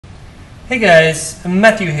Hey guys,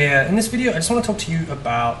 Matthew here. In this video I just want to talk to you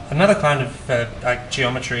about another kind of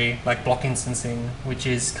geometry, like block instancing, which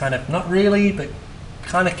is kind of not really, but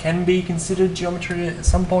kind of can be considered geometry at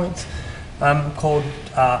some points, called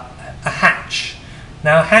a hatch.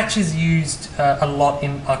 Now a hatch is used a lot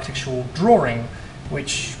in architectural drawing,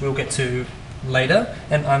 which we'll get to later,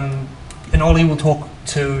 and Ollie will talk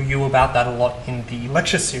to you about that a lot in the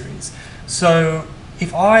lecture series. So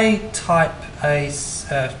if I type a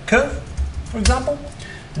curve, for example,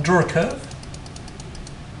 and draw a curve,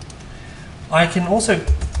 I can also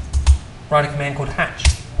write a command called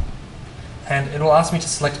hatch, and it will ask me to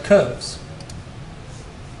select curves.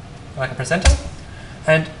 I can press enter,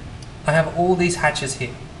 and I have all these hatches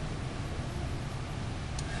here.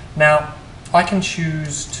 Now I can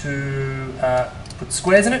choose to put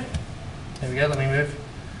squares in it. There we go, let me move.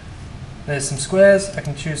 There's some squares. I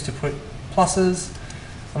can choose to put pluses.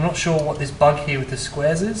 I'm not sure what this bug here with the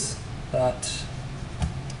squares is, but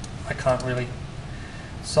I can't really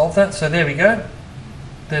solve that. So there we go.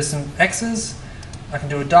 There's some X's. I can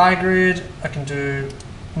do a digrid. I can do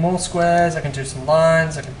more squares. I can do some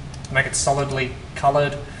lines. I can make it solidly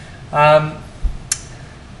colored.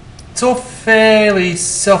 It's all fairly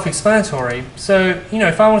self-explanatory. So, you know,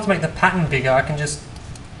 if I wanted to make the pattern bigger, I can just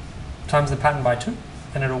times the pattern by 2,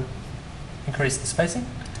 and it'll increase the spacing.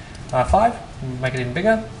 5, make it even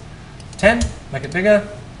bigger. 10, make it bigger.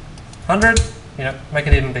 100, you know, make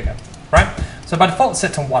it even bigger, right? So by default, it's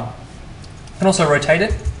set to 1. You can also rotate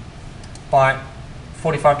it by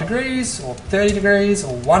 45 degrees, or 30 degrees,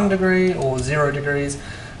 or 1 degree, or 0 degrees.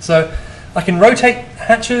 So I can rotate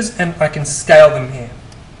hatches, and I can scale them here.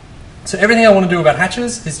 So everything I want to do about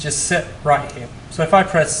hatches is just set right here. So if I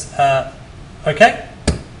press OK,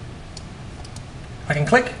 I can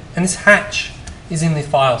click, and this hatch is in the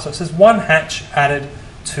file. So it says 1 hatch added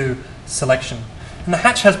to selection. And the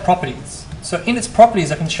hatch has properties. So in its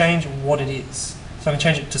properties, I can change what it is. So I can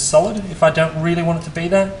change it to solid if I don't really want it to be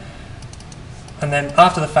that. And then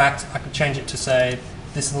after the fact, I could change it to, say,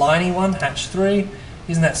 this liney one, hatch 3.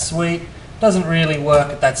 Isn't that sweet? Doesn't really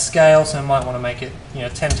work at that scale, so I might want to make it,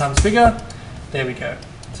 10 times bigger. There we go.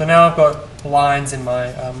 So now I've got lines in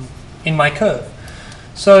my curve.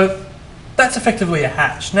 So that's effectively a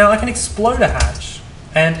hatch. Now I can explode a hatch,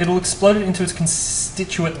 and it'll explode it into its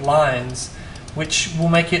constituent lines, which will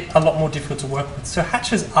make it a lot more difficult to work with. So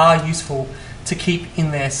hatches are useful to keep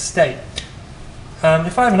in their state.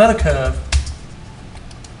 If I have another curve,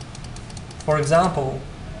 for example,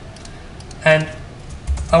 and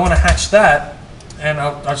I want to hatch that, and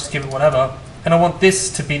I'll just give it whatever, and I want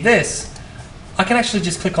this to be this, I can actually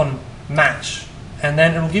just click on match, and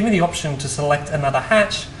then it'll give me the option to select another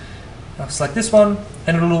hatch. I'll select this one,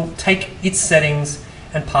 and it'll take its settings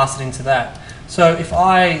and pass it into that. So if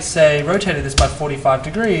I, say, rotated this by 45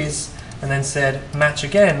 degrees, and then said match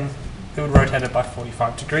again, it would rotate it by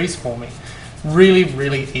 45 degrees for me. Really,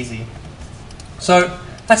 really easy. So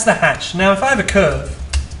that's the hatch. Now if I have a curve,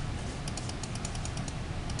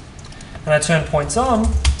 and I turn points on,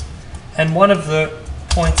 and one of the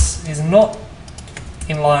points is not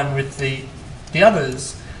in line with the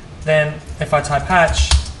others, then if I type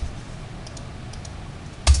hatch,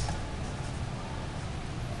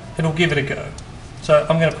 it'll give it a go. So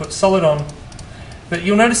I'm going to put solid on, but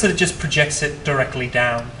you'll notice that it just projects it directly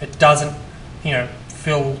down. It doesn't,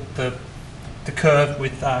 fill the curve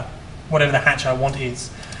with whatever the hatch I want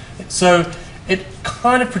is. So it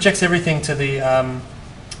kind of projects everything to the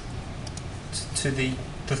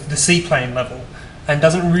C-plane level, and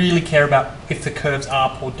doesn't really care about if the curves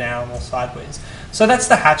are up or down or sideways. So that's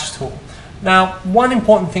the hatch tool. Now, one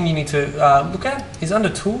important thing you need to look at is under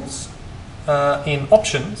Tools, in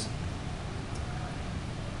Options,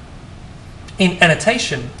 in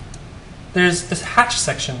Annotation, there's this hatch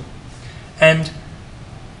section, and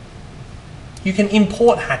you can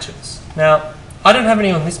import hatches. Now, I don't have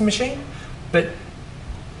any on this machine, but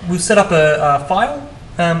we've set up a file,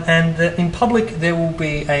 and in public there will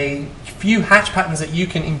be a few hatch patterns that you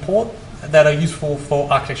can import that are useful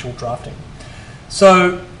for architectural drafting.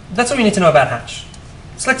 So that's all you need to know about hatch.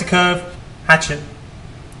 Select a curve, hatch it.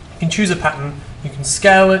 You can choose a pattern, you can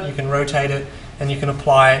scale it, you can rotate it, and you can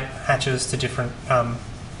apply hatches to different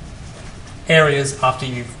areas after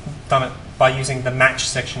you've done it by using the match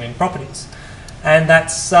section in properties. And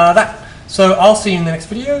that's that. So I'll see you in the next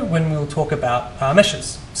video when we'll talk about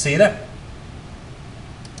meshes. See you there.